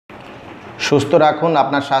সুস্থ রাখুন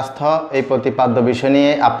আপনার স্বাস্থ্য এই প্রতিপাদ্য বিষয়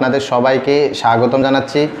নিয়ে আপনাদের সবাইকে স্বাগতম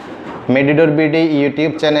জানাচ্ছি মেডিডোর বিডি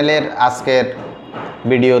ইউটিউব চ্যানেলের আজকের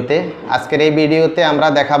এই ভিডিওতে আমরা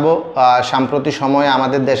দেখাবো সাম্প্রতিক সময়ে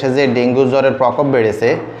আমাদের দেশে যে ডেঙ্গু জ্বরের প্রকোপ বেড়েছে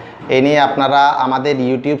এই নিয়ে আপনারা আমাদের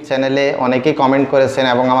ইউটিউব চ্যানেলে অনেকেই কমেন্ট করেছেন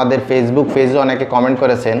এবং আমাদের ফেসবুক পেজে অনেকে কমেন্ট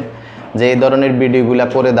করেছেন যে এই ধরনের ভিডিওগুলো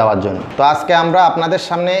করে দেওয়ার জন্য। তো আজকে আমরা আপনাদের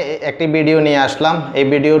সামনে একটি ভিডিও নিয়ে আসলাম। এই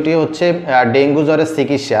ভিডিওটি হচ্ছে ডেঙ্গু জ্বরের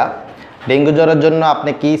চিকিৎসা। ডেঙ্গু জ্বরের জন্য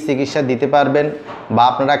আপনি কি চিকিৎসা দিতে পারবেন বা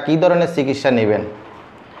আপনারা কি ধরনের চিকিৎসা নেবেন।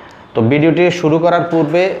 তো ভিডিওটি শুরু করার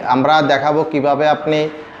পূর্বে আমরা দেখাবো কিভাবে আপনি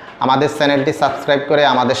আমাদের চ্যানেলটি সাবস্ক্রাইব করে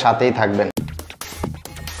আমাদের সাথেই থাকবেন।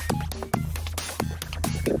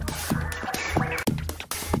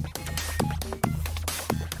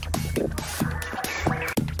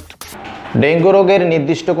 ডেঙ্গু রোগের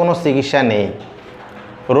নির্দিষ্ট কোনো চিকিৎসা নেই।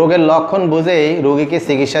 রোগের লক্ষণ বুঝেই রোগীকে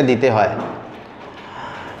চিকিৎসা দিতে হয়।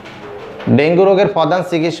 ডেঙ্গু রোগের প্রধান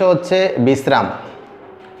চিকিৎসা হচ্ছে বিশ্রাম।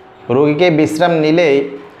 রোগীকে বিশ্রাম নিলেই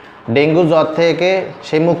ডেঙ্গু জ্বর থেকে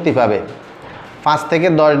সে মুক্তি পাবে। 5 থেকে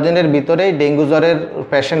 10 দিনের ভিতরেই ডেঙ্গু জ্বরের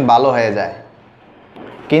পেশেন্ট ভালো হয়ে যায়।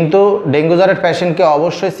 কিন্তু ডেঙ্গু জ্বরের পেশেন্টকে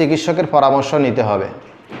অবশ্যই চিকিৎসকের পরামর্শ নিতে হবে।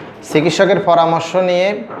 চিকিৎসকের পরামর্শ নিয়ে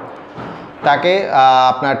তাকে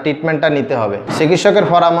আপনার ট্রিটমেন্টটা নিতে হবে। চিকিৎসকের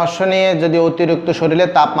পরামর্শ নিয়ে যদি অতিরিক্ত শরীরে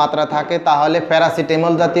তাপমাত্রা থাকে তাহলে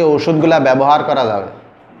প্যারাসিটামল জাতীয় ওষুধগুলো ব্যবহার করা যাবে।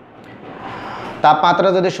 তাপমাত্রা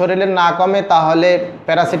যদি শরীরে না কমে তাহলে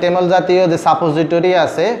প্যারাসিটামল জাতীয় যে সাপোজিটরি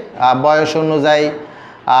আছে বয়স অনুযায়ী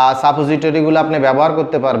সাপোজিটরিগুলো আপনি ব্যবহার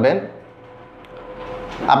করতে পারবেন।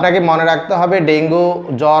 আপনাকে মনে রাখতে হবে ডেঙ্গু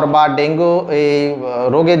জ্বর বা ডেঙ্গু এই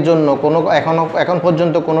রোগের জন্য এখন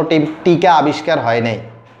পর্যন্ত কোনো টিকা আবিষ্কার হয় নাই।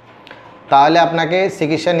 তাহলে আপনাকে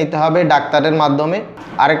চিকিৎসা নিতে হবে ডাক্তারের মাধ্যমে।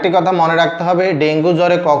 আরেকটি কথা মনে রাখতে হবে ডেঙ্গু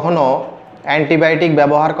জ্বরে কখনো অ্যান্টিবায়োটিক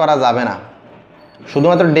ব্যবহার করা যাবে না।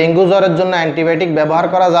 শুধুমাত্র ডেঙ্গু জ্বরের জন্য অ্যান্টিবায়োটিক ব্যবহার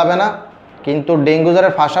করা যাবে না, কিন্তু ডেঙ্গু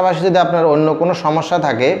জ্বরের পাশাপাশি যদি আপনার অন্য কোনো সমস্যা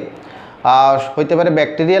থাকে, হইতে পারে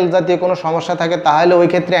ব্যাকটেরিয়াল জাতীয় কোনো সমস্যা থাকে, তাহলে ওই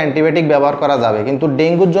ক্ষেত্রে অ্যান্টিবায়োটিক ব্যবহার করা যাবে। কিন্তু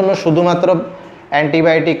ডেঙ্গুর জন্য শুধুমাত্র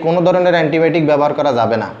অ্যান্টিবায়োটিক কোনো ধরনের অ্যান্টিবায়োটিক ব্যবহার করা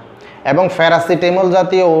যাবে না। এবং প্যারাসিটামল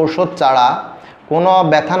জাতীয় ঔষধ ছাড়া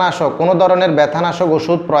কোনো ধরনের ব্যথানাশক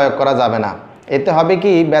ওষুধ প্রয়োগ করা যাবে না। এতে হবে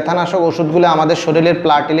কি, ব্যথানাশক ওষুধগুলো আমাদের শরীরের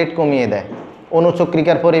প্লাটিলেট কমিয়ে দেয়,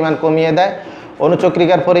 অনুচক্রিকার পরিমাণ কমিয়ে দেয়।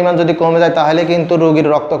 অনুচক্রিকার পরিমাণ যদি কমে যায় তাহলে কিন্তু রোগীর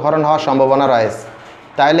রক্তক্ষরণ হওয়ার সম্ভাবনা রয়েছে।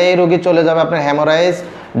 তাহলে এই রোগী চলে যাবে আপনার হেমোরাইজ,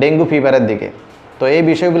 ডেঙ্গু ফিভারের দিকে। তো এই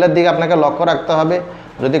বিষয়গুলোর দিকে আপনাকে লক্ষ্য রাখতে হবে।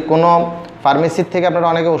 যদি কোনো ফার্মেসির থেকে আপনারা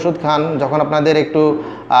অনেকে ওষুধ খান যখন আপনাদের একটু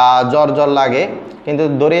জ্বর লাগে, কিন্তু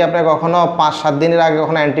ধরেই আপনার কখনও 5-7 দিনের আগে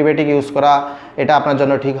কখনো অ্যান্টিবায়োটিক ইউজ করা এটা আপনার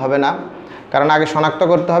জন্য ঠিক হবে না। কারণ আগে শনাক্ত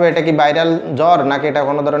করতে হবে এটা কি ভাইরাল জ্বর নাকি এটা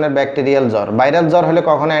কোনো ধরনের ব্যাকটেরিয়াল জ্বর। ভাইরাল জ্বর হলে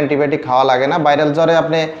কখনো অ্যান্টিবায়োটিক খাওয়া লাগে না। ভাইরাল জ্বরে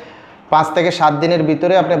আপনি 5 থেকে 7 দিনের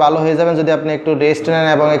ভিতরে আপনি ভালো হয়ে যাবেন যদি আপনি একটু রেস্ট নেন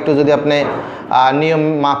এবং একটু যদি আপনি নিয়ম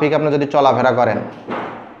মাফিক আপনি যদি চলাফেরা করেন।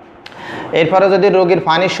 এরপরে যদি রোগীর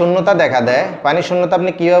পানির শূন্যতা দেখা দেয়, পানির শূন্যতা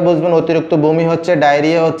আপনি কীভাবে বুঝবেন? অতিরিক্ত বমি হচ্ছে,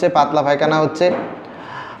 ডায়রিয়া হচ্ছে, পাতলা পায়খানা হচ্ছে,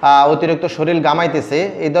 অতিরিক্ত শরীর গামাইতেছে,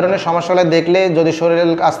 এই ধরনের সমস্যাগুলো দেখলে যদি শরীর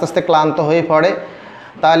আস্তে আস্তে ক্লান্ত হয়ে পড়ে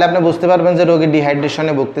তাহলে আপনি বুঝতে পারবেন যে রোগী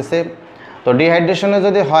ডিহাইড্রেশনে ভুগতেছে। তো ডিহাইড্রেশনে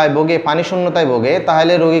যদি ভোগে, পানি শূন্যতায় ভোগে,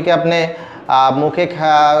 তাহলে রোগীকে আপনি মুখে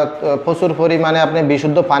প্রচুর পরিমাণে আপনি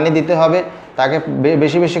বিশুদ্ধ পানি দিতে হবে, তাকে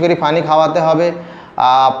বেশি বেশি করে পানি খাওয়াতে হবে।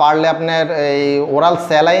 পারলে আপনার এই ওরাল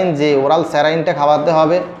স্যালাইনটা খাওয়াতে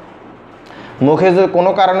হবে। মুখে যদি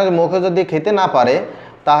কোনো কারণে মুখে যদি খেতে না পারে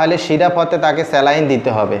তাহলে শিরাপথে তাকে স্যালাইন দিতে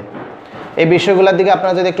হবে। এই বিষয়গুলোর দিকে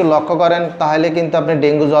আপনারা যদি একটু লক্ষ্য করেন তাহলে কিন্তু আপনি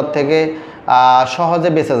ডেঙ্গু জ্বর থেকে সহজে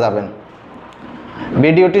বেঁচে যাবেন।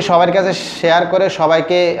 ভিডিওটি সবার কাছে শেয়ার করে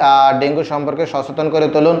সবাইকে ডেঙ্গু সম্পর্কে সচেতন করে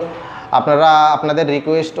তুলুন। আপনাদের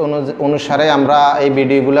রিকোয়েস্ট অনুসারে আমরা এই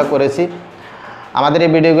ভিডিওগুলো করেছি। আমাদের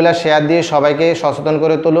এই ভিডিওগুলো শেয়ার দিয়ে সবাইকে সচেতন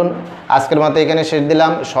করে তুলুন। আজকের মতো এখানে শেষ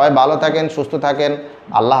দিলাম। সবাই ভালো থাকেন, সুস্থ থাকেন।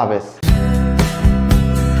 আল্লাহ হাফেজ।